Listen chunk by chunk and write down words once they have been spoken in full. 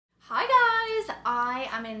I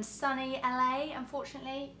am in sunny LA,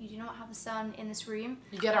 unfortunately. You do not have the sun in this room.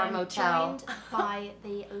 You get our motel. Joined by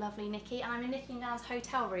the lovely Nikki, and I'm in Nikki and I's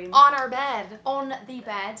hotel room. On our bed. On the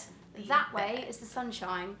bed. That way is the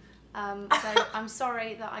sunshine. So I'm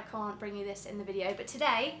sorry that I can't bring you this in the video, but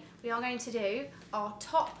today we are going to do our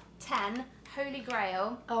top 10 Holy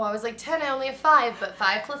Grail. Oh, I was like 10, I only have 5, but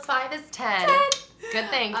 5 plus 5 is 10. Good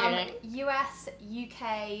thinking. US,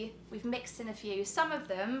 UK, we've mixed in a few. Some of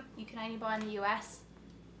them you can only buy in the US,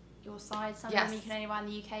 your side. Some of them you can only buy in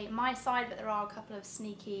the UK, my side, but there are a couple of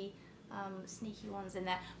sneaky ones in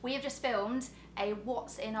there. We have just filmed a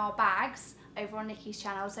What's in Our Bags over on Nikki's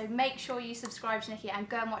channel, so make sure you subscribe to Nikki and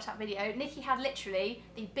go and watch that video. Nikki had literally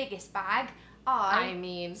the biggest bag. I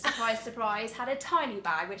mean, surprise, surprise, had a tiny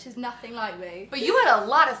bag, which is nothing like me. But you had a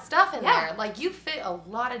lot of stuff in there. Like, you fit a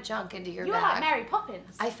lot of junk into your bag. You were like Mary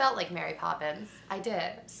Poppins. I felt like Mary Poppins. I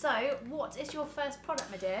did. So, what is your first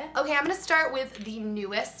product, my dear? Okay, I'm going to start with the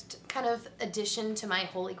newest kind of addition to my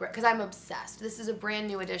Holy Grail, because I'm obsessed. This is a brand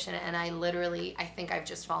new addition, and I think I've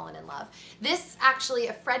just fallen in love. This, actually,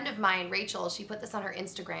 a friend of mine, Rachel, she put this on her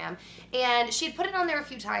Instagram, and she had put it on there a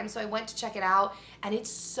few times, so I went to check it out, and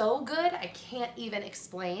it's so good, I can't even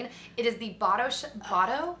explain. It is the Body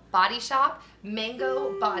Shop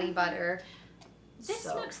Mango Body Butter. This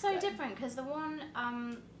looks so different, because the one,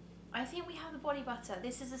 I think we have the body butter.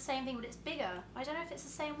 This is the same thing, but it's bigger. I don't know if it's the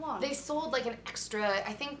same one. They sold like an extra,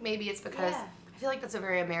 I think maybe it's because I feel like that's a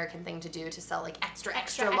very American thing to do, to sell like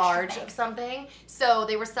extra large of something. So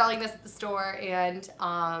they were selling this at the store, and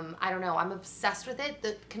I don't know, I'm obsessed with it.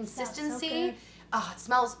 The consistency, oh, it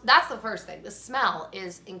smells, that's the first thing. The smell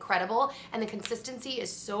is incredible, and the consistency is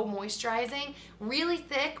so moisturizing, really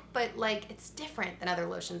thick, but like it's different than other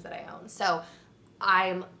lotions that I own. So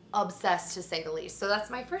I'm obsessed, to say the least. So that's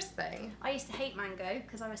my first thing. I used to hate mango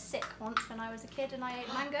because I was sick once when I was a kid and I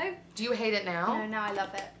ate mango. Do you hate it now? No, now I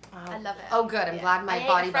love it. Oh. I love it. Oh, good. I'm glad my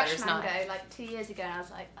body butter's not. I ate a fresh mango like 2 years ago, and I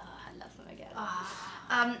was like, oh, I love them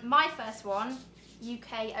again. My first one,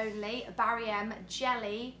 UK only, Barry M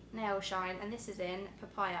Jelly Nail Shine, and this is in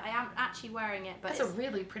papaya. I am actually wearing it, but it's a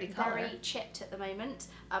really pretty color. Very chipped at the moment.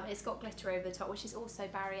 It's got glitter over the top, which is also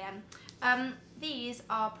Barry M. These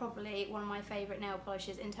are probably one of my favourite nail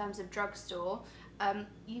polishes in terms of drugstore.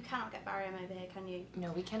 You cannot get Barry M over here, can you?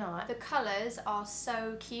 No, we cannot. The colours are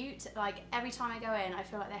so cute. Like, every time I go in, I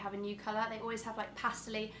feel like they have a new colour. They always have like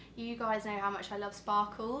pastely. You guys know how much I love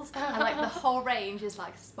sparkles, and like the whole range is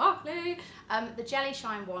like sparkly. The Jelly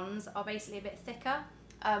Shine ones are basically a bit thicker.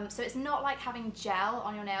 So it's not like having gel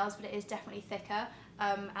on your nails, but it is definitely thicker.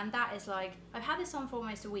 And that is like, I've had this on for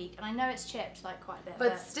almost a week, and I know it's chipped like quite a bit.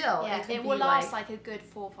 But still, yeah, it will last like a good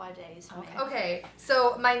 4 or 5 days for me. Okay,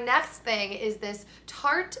 so my next thing is this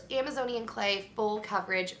Tarte Amazonian Clay Full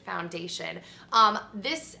Coverage Foundation.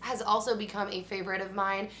 This has also become a favorite of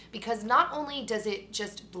mine because not only does it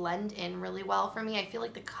just blend in really well for me, I feel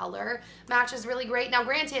like the color matches really great. Now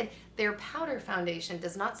granted, their powder foundation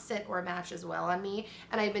does not sit or match as well on me,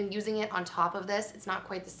 and I've been using it on top of this. It's not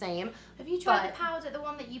quite the same. Have you tried the powder, the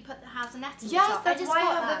one that you put that has a net in the yes, top? that's why I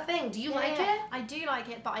have the thing. Do you like it? I do like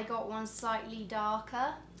it, but I got one slightly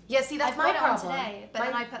darker. Yeah, see, that's my problem. I put it on today, but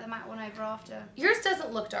then I put the matte one over after. Yours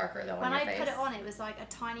doesn't look darker though on your face. When I put it on, it was like a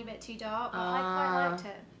tiny bit too dark, but I quite liked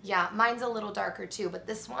it. Yeah, mine's a little darker too, but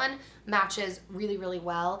this one matches really, really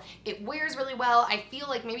well. It wears really well. I feel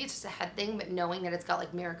like maybe it's just a head thing, but knowing that it's got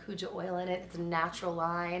like Maracuja oil in it, it's a natural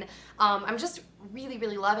line. I'm just really,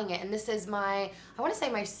 really loving it. And this is my, I want to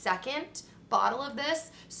say my second bottle of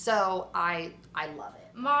this, so I love it.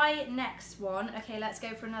 My next one, okay, let's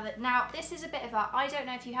go for another. Now, this is a bit of a, I don't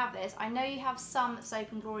know if you have this. I know you have some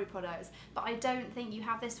Soap and Glory products, but I don't think you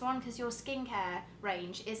have this one because your skincare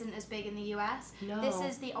range isn't as big in the US. No. This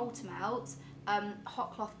is the Ultimate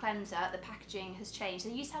hot cloth cleanser. The packaging has changed.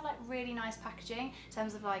 They used to have like really nice packaging in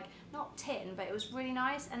terms of like, not tin, but it was really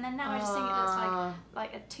nice. And then now I just think it looks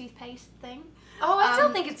like a toothpaste thing. Oh, I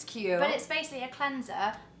still think it's cute. But it's basically a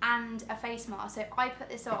cleanser and a face mask. So I put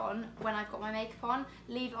this on when I've got my makeup on,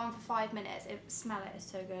 leave it on for 5 minutes. Smell it,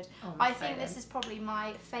 it's so good. Oh, I think this is probably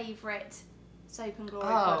my favourite Soap and Glory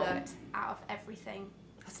product out of everything.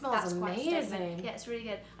 That smells amazing. Yeah, it's really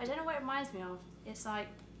good. I don't know what it reminds me of. It's like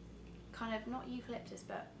kind of not eucalyptus,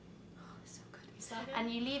 but it's so good.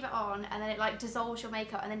 And you leave it on, and then it like dissolves your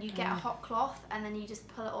makeup, and then you get a hot cloth, and then you just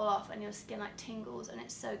pull it all off, and your skin like tingles, and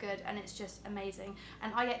it's so good, and it's just amazing.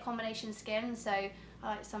 And I get combination skin, so I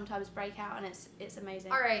like sometimes break out, and it's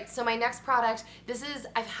amazing. All right, so my next product, this is,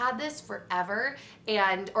 I've had this forever,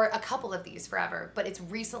 or a couple of these forever, but it's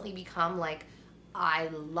recently become like, I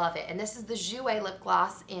love it. And this is the Jouer lip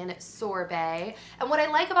gloss in Sorbet. And what I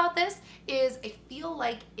like about this is I feel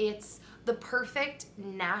like it's the perfect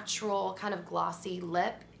natural kind of glossy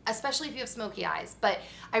lip, especially if you have smoky eyes. But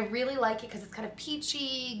I really like it because it's kind of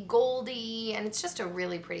peachy, goldy, and it's just a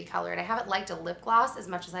really pretty color. And I haven't liked a lip gloss as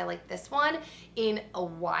much as I like this one in a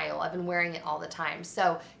while. I've been wearing it all the time.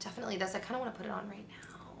 So definitely this. I kind of want to put it on right now.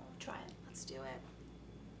 Try it. Let's do it.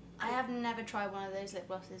 I have never tried one of those lip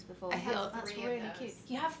glosses before. I feel that's three really of those. cute.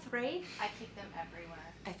 You have 3? I keep them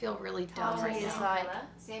everywhere. I feel really dumb Tarte right is now. like,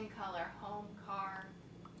 Same color, home, car.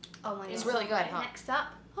 oh my god, It's really good, huh? Next up,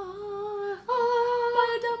 Bioderma.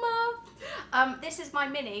 This is my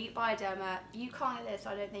mini Bioderma. You can't get this,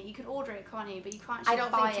 I don't think. You can order it, can't you? But you can't actually I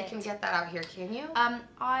don't buy think you can get that out here, can you?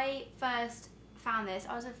 I first found this.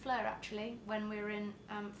 I was at Fleur actually when we were in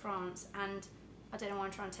France, and I don't know why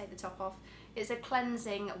I'm trying to take the top off. It's a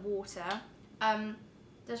cleansing water.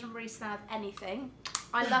 Doesn't really smell of anything.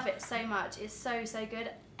 I love it so much. It's so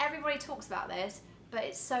good. Everybody talks about this, but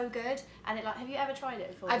it's so good. And it like, have you ever tried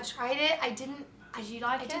it before? I've tried it. I didn't. Did you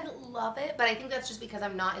like it? I didn't love it, but I think that's just because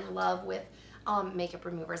I'm not in love with makeup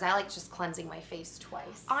removers. I like just cleansing my face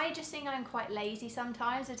twice. I just think I'm quite lazy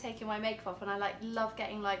sometimes with taking my makeup off, and I like love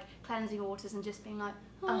getting like cleansing waters and just being like,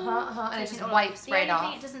 and it just all wipes the right only off.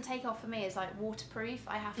 thing it doesn't take off for me is like waterproof.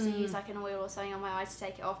 I have to use like an oil or something on my eyes to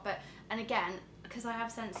take it off. But and again, because I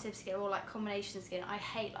have sensitive skin or like combination skin, I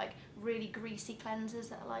hate like really greasy cleansers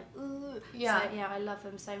that are like ooh. Yeah. So yeah, I love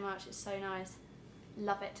them so much. It's so nice.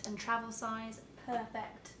 Love it. And travel size,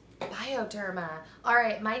 perfect. Bioderma. All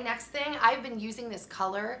right, my next thing, I've been using this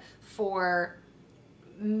color for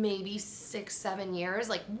maybe 6-7 years,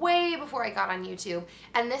 like way before I got on YouTube.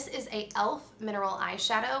 And this is a e.l.f. mineral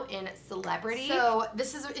eyeshadow in Celebrity. So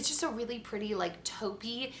this is, it's just a really pretty like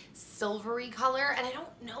taupey, silvery color. And I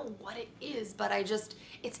don't know what it is, but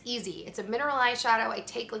it's easy. It's a mineral eyeshadow. I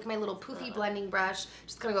take like my little poofy blending brush,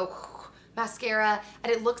 just gonna go mascara,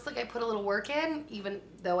 and it looks like I put a little work in, even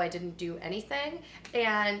though I didn't do anything,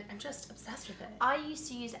 and I'm just obsessed with it. I used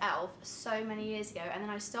to use e.l.f. so many years ago, and then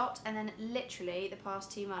I stopped, and then literally the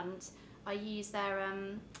past 2 months, I used their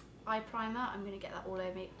eye primer. I'm going to get that all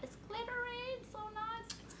over me. It's glittery, it's so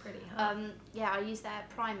nice. It's pretty, huh? Yeah, I used their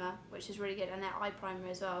primer, which is really good, and their eye primer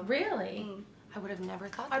as well. Really? I would have never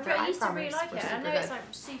thought that I used to really like it. I know it's like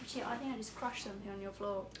super cheap. I think I just crushed something on your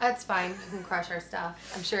floor. That's fine. You can crush our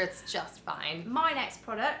stuff. I'm sure it's just fine. My next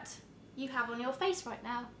product you have on your face right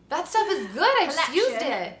now. That stuff is good. I just used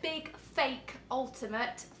it. Big Fake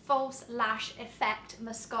Ultimate False Lash Effect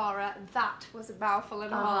Mascara. That was a mouthful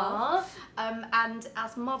and a half. And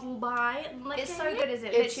as modeled by, it's so good, isn't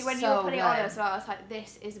it? Literally, when you put it on as well, it's like,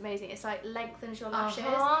 this is amazing. It's like lengthens your lashes.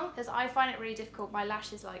 Because I find it really difficult. My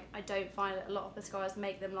lashes, like, I don't find that a lot of mascaras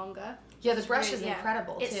make them longer. Yeah, the brush is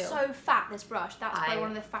incredible too. It's so fat, this brush. That's probably one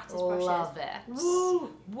of the fattest brushes. Love it.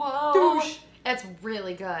 Woo! Whoa! Douche. It's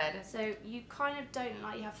really good. So you kind of don't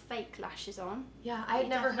like, you have fake lashes on. Yeah, I had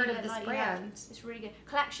never heard of this brand. It's really good.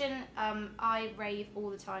 Collection, I rave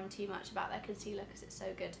all the time too much about their concealer because it's so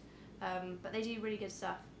good. But they do really good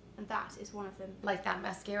stuff, and that is one of them. Like that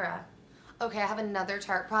mascara. Okay, I have another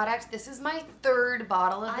Tarte product. This is my 3rd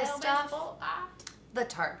bottle of this stuff. The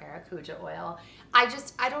Tarte Maracuja oil.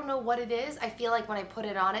 I don't know what it is. I feel like when I put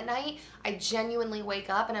it on at night, I genuinely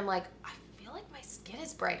wake up and I'm like, I feel like my skin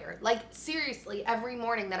is brighter. Like seriously, every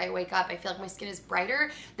morning that I wake up, I feel like my skin is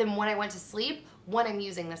brighter than when I went to sleep when I'm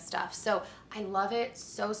using this stuff. So I love it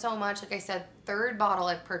so much. Like I said, 3rd bottle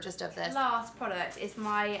I've purchased of this. Last product is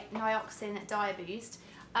my Nioxin diaboost.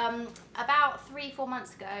 About 3-4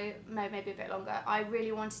 months ago, no, maybe a bit longer, I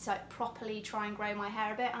really wanted to like properly try and grow my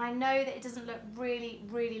hair a bit, and I know that it doesn't look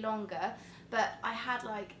really longer, but I had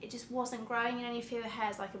like, it just wasn't growing, you know, you feel your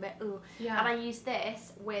hair's like a bit ooh. Yeah. And I used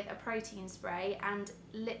this with a protein spray, and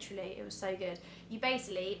literally it was so good. You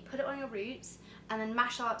basically put it on your roots and then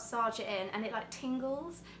massage it in, and it like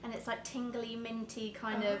tingles, and it's like tingly, minty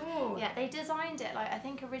kind of. Yeah, they designed it like, I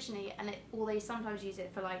think originally, and or they sometimes use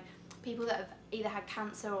it for like people that have either had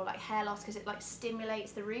cancer or like hair loss, because it like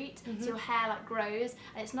stimulates the root, so your hair like grows,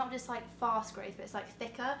 and it's not just like fast growth, but it's like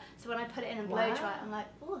thicker. So when I put it in and blow dry it, I'm like,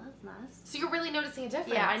 oh, that's nice. So you're really noticing a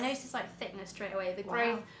difference? Yeah, I noticed like thickness straight away. The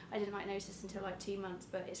growth I didn't like notice until like 2 months,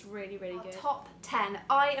 but it's really good. Top 10.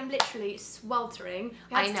 I am literally sweltering.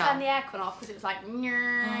 We had to turn the aircon off because it was like.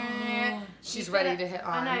 She's ready to hit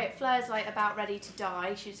on. I know, Fleur's like about ready to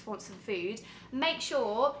die. She just wants some food. Make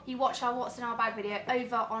sure you watch our What's in Our Bag video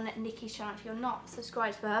over on Nikki's channel if you're not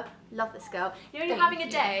subscribed to her. Love this girl. You know, when you're having a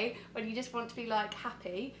day when you just want to be like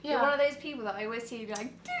happy. Yeah. You're one of those people that I always see you be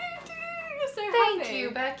like, you're so happy. Thank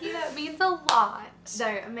you, Becky. That means a lot.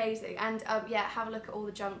 No, amazing. And yeah, have a look at all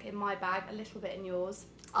the junk in my bag, a little bit in yours.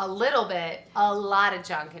 A little bit, a lot of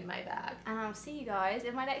junk in my bag. And I'll see you guys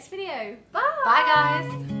in my next video. Bye. Bye,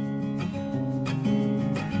 guys.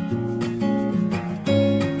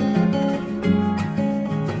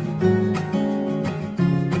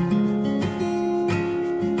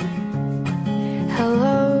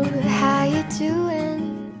 to